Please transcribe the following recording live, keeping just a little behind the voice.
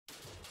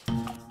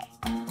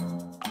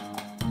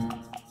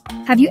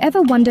Have you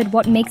ever wondered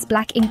what makes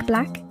black ink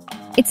black?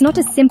 It's not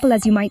as simple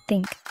as you might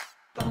think.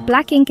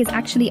 Black ink is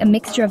actually a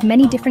mixture of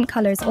many different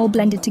colors all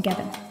blended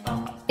together.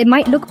 It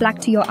might look black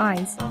to your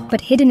eyes,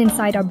 but hidden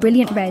inside are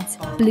brilliant reds,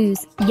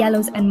 blues,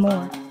 yellows, and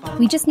more.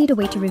 We just need a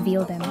way to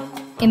reveal them.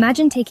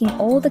 Imagine taking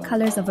all the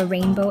colors of a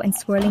rainbow and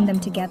swirling them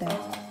together.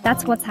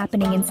 That's what's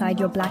happening inside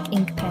your black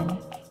ink pen.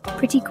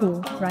 Pretty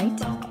cool, right?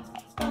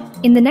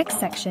 In the next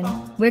section,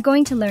 we're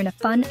going to learn a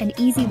fun and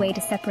easy way to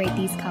separate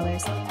these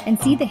colors and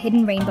see the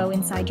hidden rainbow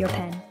inside your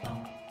pen.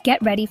 Get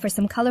ready for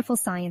some colorful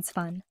science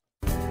fun.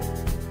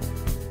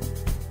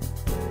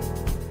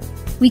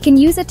 We can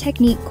use a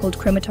technique called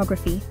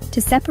chromatography to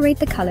separate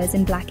the colors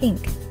in black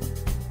ink.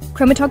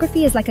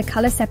 Chromatography is like a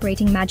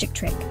color-separating magic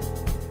trick.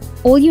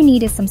 All you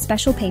need is some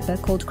special paper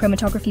called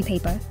chromatography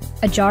paper,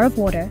 a jar of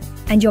water,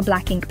 and your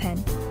black ink pen.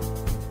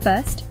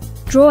 First,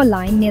 draw a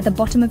line near the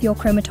bottom of your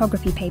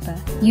chromatography paper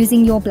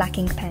using your black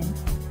ink pen.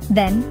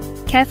 Then,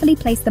 carefully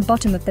place the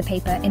bottom of the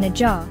paper in a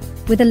jar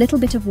with a little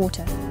bit of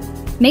water.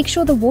 Make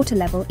sure the water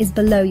level is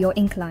below your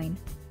ink line.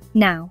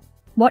 Now,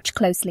 watch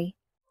closely.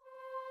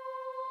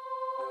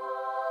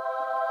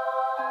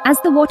 As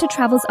the water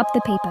travels up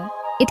the paper,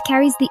 it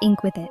carries the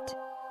ink with it.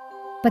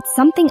 But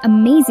something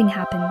amazing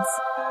happens.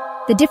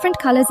 The different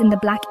colors in the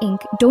black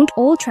ink don't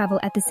all travel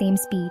at the same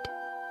speed.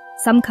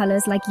 Some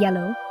colors, like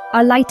yellow,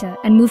 are lighter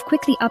and move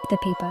quickly up the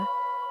paper.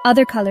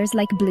 Other colors,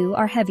 like blue,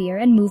 are heavier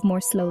and move more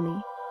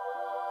slowly.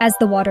 As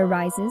the water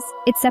rises,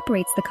 it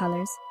separates the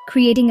colors,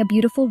 creating a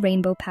beautiful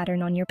rainbow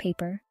pattern on your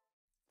paper.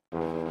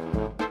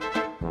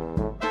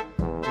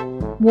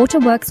 Water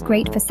works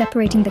great for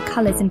separating the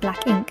colors in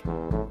black ink.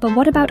 But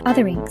what about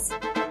other inks?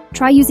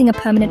 Try using a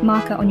permanent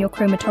marker on your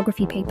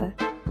chromatography paper.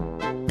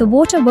 The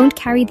water won't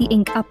carry the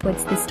ink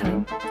upwards this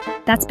time.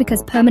 That's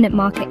because permanent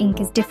marker ink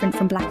is different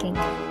from black ink.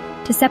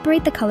 To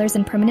separate the colors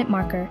in permanent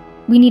marker,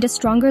 we need a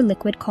stronger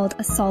liquid called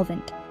a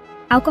solvent.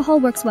 Alcohol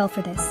works well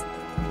for this.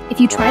 If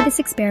you try this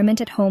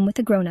experiment at home with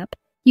a grown-up,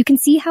 you can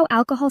see how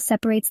alcohol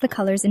separates the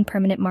colors in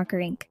permanent marker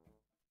ink.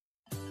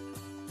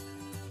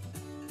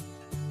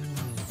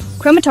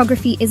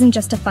 Chromatography isn't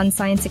just a fun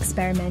science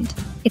experiment.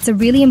 It's a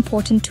really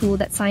important tool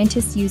that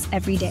scientists use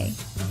every day.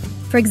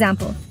 For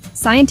example,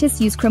 scientists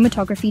use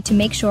chromatography to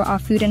make sure our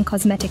food and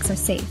cosmetics are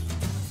safe.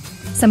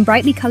 Some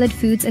brightly colored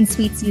foods and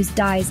sweets use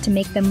dyes to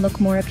make them look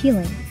more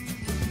appealing.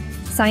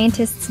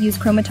 Scientists use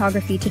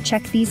chromatography to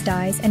check these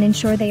dyes and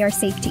ensure they are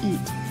safe to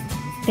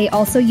eat. They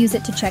also use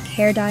it to check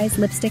hair dyes,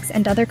 lipsticks,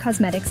 and other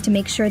cosmetics to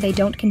make sure they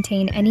don't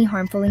contain any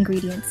harmful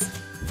ingredients.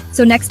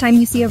 So next time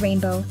you see a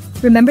rainbow,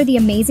 remember the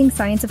amazing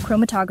science of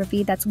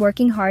chromatography that's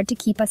working hard to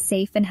keep us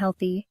safe and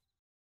healthy.